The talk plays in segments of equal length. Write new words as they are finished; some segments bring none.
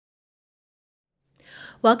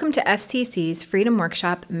Welcome to FCC's Freedom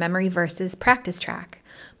Workshop Memory Verses Practice Track.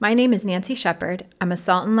 My name is Nancy Shepard. I'm a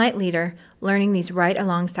Salt and Light leader, learning these right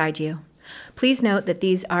alongside you. Please note that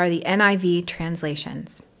these are the NIV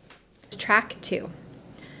translations. Track 2.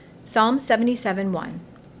 Psalm 77:1.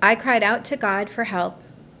 I cried out to God for help.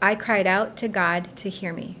 I cried out to God to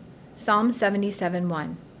hear me. Psalm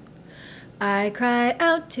 77:1. I cried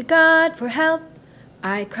out to God for help.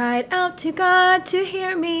 I cried out to God to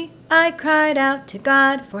hear me. I cried out to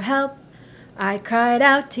God for help. I cried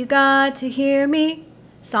out to God to hear me.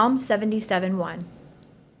 Psalm 77:1.